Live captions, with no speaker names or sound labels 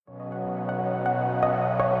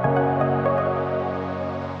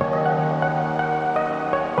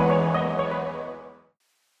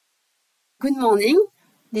morning,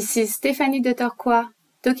 this is Stéphanie de Torquois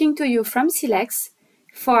talking to you from SILEX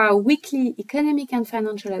for our weekly economic and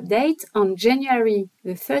financial update on January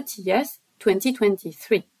the 30th,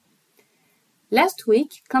 2023. Last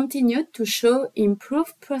week continued to show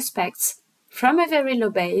improved prospects from a very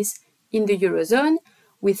low base in the Eurozone,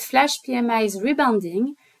 with flash PMIs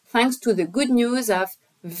rebounding thanks to the good news of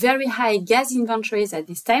very high gas inventories at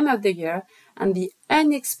this time of the year and the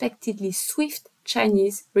unexpectedly swift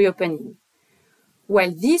Chinese reopening.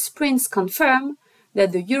 While these prints confirm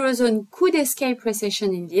that the Eurozone could escape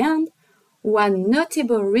recession in the end, one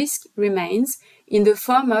notable risk remains in the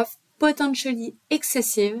form of potentially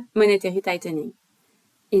excessive monetary tightening.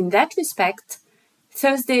 In that respect,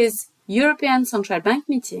 Thursday's European Central Bank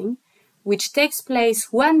meeting, which takes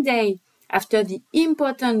place one day after the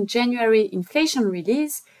important January inflation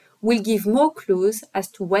release, will give more clues as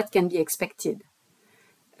to what can be expected.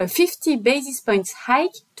 A 50 basis points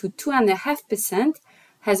hike to 2.5%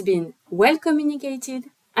 has been well communicated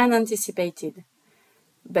and anticipated.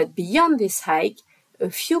 But beyond this hike, a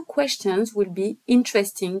few questions will be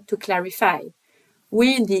interesting to clarify.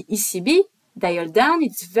 Will the ECB dial down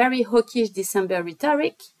its very hawkish December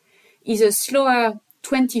rhetoric? Is a slower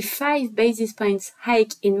 25 basis points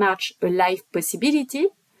hike in March a live possibility?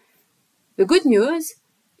 The good news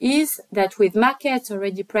is that with markets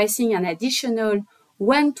already pricing an additional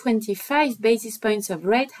 125 basis points of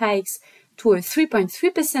rate hikes to a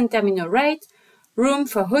 3.3% terminal rate, room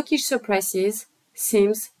for hawkish surprises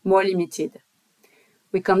seems more limited.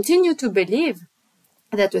 We continue to believe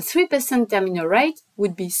that a 3% terminal rate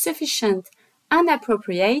would be sufficient and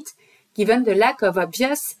appropriate given the lack of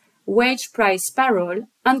obvious wage price spiral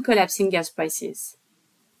and collapsing gas prices.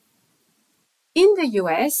 In the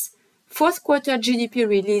US, fourth quarter GDP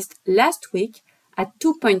released last week at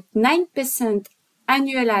 2.9%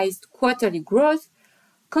 annualized quarterly growth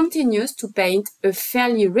continues to paint a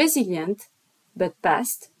fairly resilient but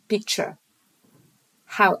past picture.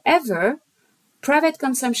 However, private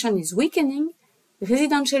consumption is weakening,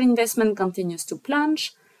 residential investment continues to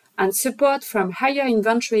plunge, and support from higher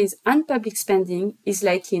inventories and public spending is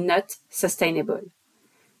likely not sustainable.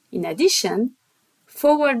 In addition,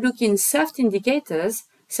 forward-looking soft indicators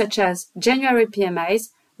such as January PMIs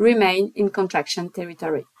remain in contraction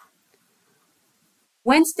territory.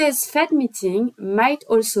 Wednesday's Fed meeting might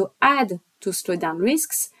also add to slowdown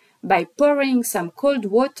risks by pouring some cold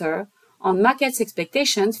water on markets'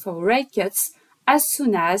 expectations for rate cuts as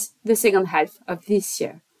soon as the second half of this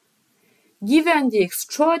year. Given the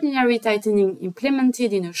extraordinary tightening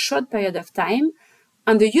implemented in a short period of time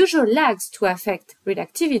and the usual lags to affect real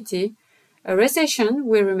activity, a recession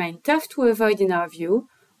will remain tough to avoid in our view,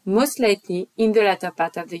 most likely in the latter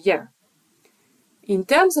part of the year. In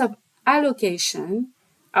terms of allocation,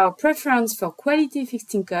 our preference for quality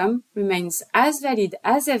fixed income remains as valid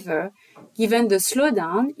as ever, given the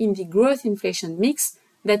slowdown in the growth inflation mix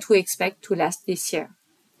that we expect to last this year.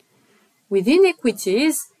 Within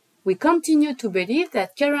equities, we continue to believe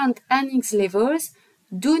that current earnings levels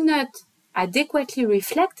do not adequately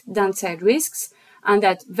reflect downside risks and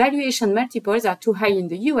that valuation multiples are too high in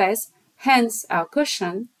the US, hence our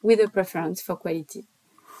caution with a preference for quality.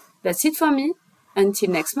 That's it for me. Until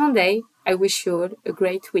next Monday, I wish you all a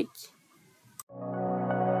great week.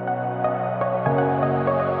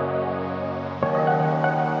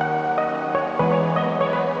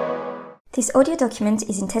 This audio document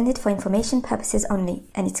is intended for information purposes only,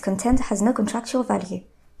 and its content has no contractual value.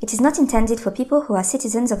 It is not intended for people who are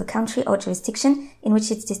citizens of a country or jurisdiction in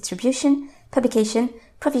which its distribution, publication,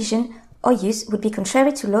 provision, or use would be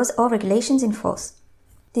contrary to laws or regulations in force.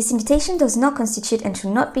 This invitation does not constitute and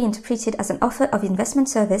should not be interpreted as an offer of investment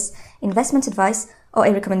service, investment advice, or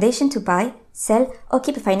a recommendation to buy, sell, or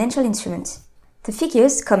keep a financial instrument. The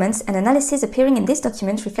figures, comments, and analysis appearing in this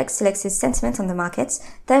document reflect SILEX's sentiment on the markets,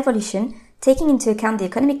 their evolution, taking into account the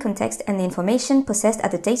economic context and the information possessed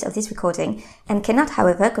at the date of this recording, and cannot,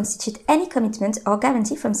 however, constitute any commitment or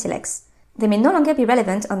guarantee from SILEX. They may no longer be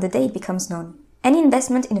relevant on the day it becomes known. Any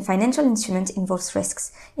investment in a financial instrument involves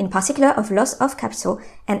risks, in particular of loss of capital,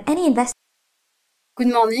 and any investment. Good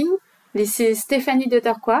morning, this is Stéphanie de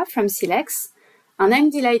Torquois from SILEX, and I'm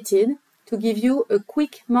delighted to give you a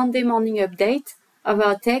quick Monday morning update of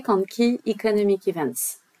our take on key economic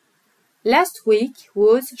events. Last week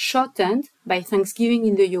was shortened by Thanksgiving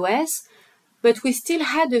in the US, but we still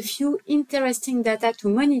had a few interesting data to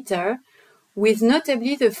monitor, with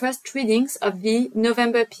notably the first readings of the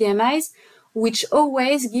November PMIs, which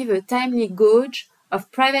always give a timely gauge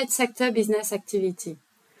of private sector business activity.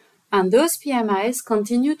 And those PMIs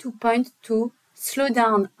continue to point to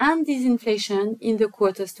slowdown and disinflation in the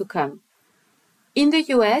quarters to come. In the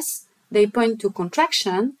US, they point to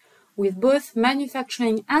contraction, with both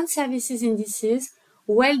manufacturing and services indices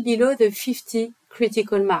well below the 50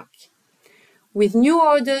 critical mark. With new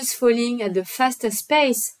orders falling at the fastest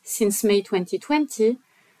pace since May 2020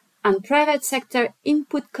 and private sector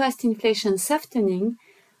input cost inflation softening,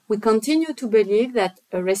 we continue to believe that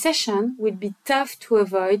a recession will be tough to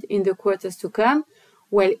avoid in the quarters to come,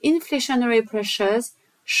 while inflationary pressures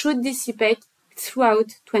should dissipate throughout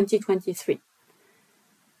 2023.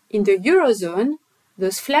 In the Eurozone,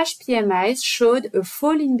 those flash PMIs showed a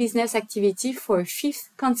fall in business activity for a fifth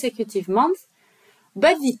consecutive month,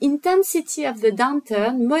 but the intensity of the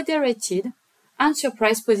downturn moderated and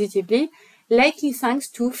surprised positively, likely thanks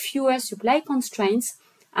to fewer supply constraints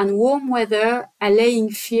and warm weather allaying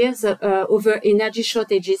fears over energy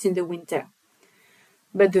shortages in the winter.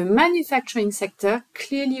 But the manufacturing sector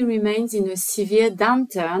clearly remains in a severe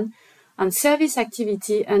downturn and service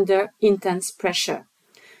activity under intense pressure.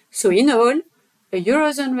 So in all, a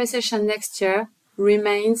Eurozone recession next year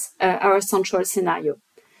remains our central scenario.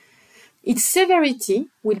 Its severity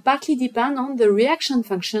will partly depend on the reaction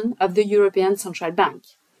function of the European Central Bank.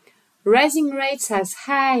 Rising rates as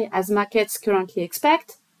high as markets currently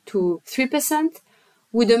expect, to 3%,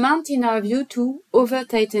 would amount in our view to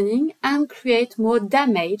over-tightening and create more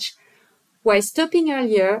damage, while stopping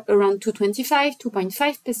earlier around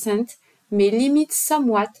 2.5% may limit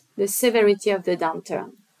somewhat the severity of the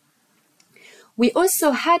downturn. We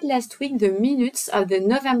also had last week the minutes of the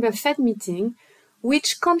November Fed meeting,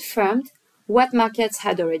 which confirmed what markets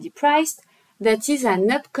had already priced, that is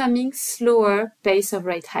an upcoming slower pace of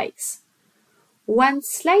rate hikes. One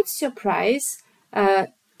slight surprise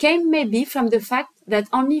came maybe from the fact that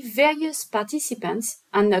only various participants,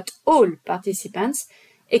 and not all participants,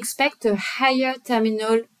 expect a higher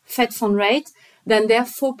terminal Fed fund rate than their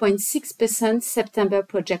 4.6% September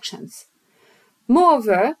projections.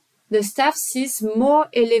 Moreover, the staff sees more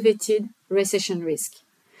elevated recession risk.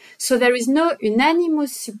 So there is no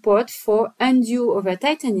unanimous support for undue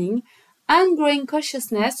over-tightening and growing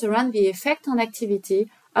cautiousness around the effect on activity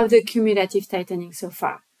of the cumulative tightening so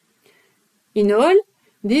far. In all,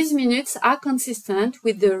 these minutes are consistent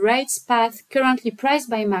with the rates path currently priced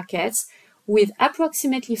by markets, with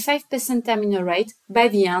approximately 5% terminal rate by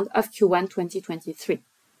the end of Q1 2023.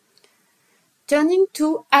 Turning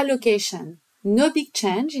to allocation, no big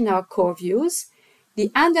change in our core views.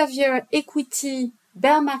 The end-of-year equity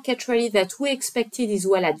bear market rally that we expected is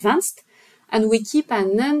well advanced, and we keep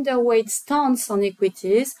an underweight stance on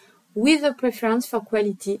equities with a preference for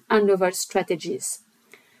quality and low-vol strategies.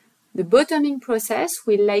 The bottoming process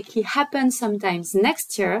will likely happen sometimes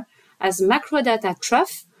next year as macro data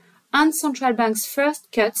trough and central banks' first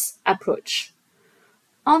cuts approach.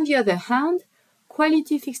 On the other hand,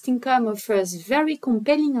 quality fixed income offers very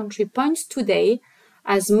compelling entry points today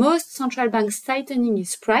as most central banks' tightening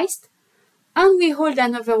is priced, and we hold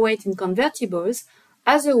an overweight in convertibles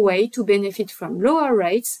as a way to benefit from lower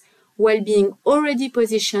rates while being already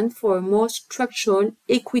positioned for a more structural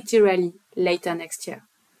equity rally later next year.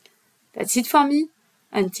 That's it for me.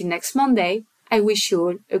 Until next Monday, I wish you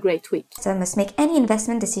all a great week. Investors must make any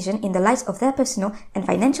investment decision in the light of their personal and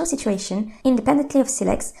financial situation, independently of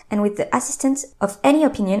SILEX and with the assistance of any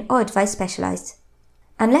opinion or advice specialized.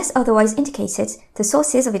 Unless otherwise indicated, the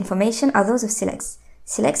sources of information are those of SILEX.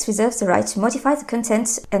 SILEX reserves the right to modify the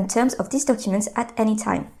contents and terms of these documents at any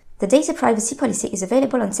time. The data privacy policy is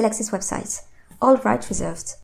available on SILEX's website. All rights reserved.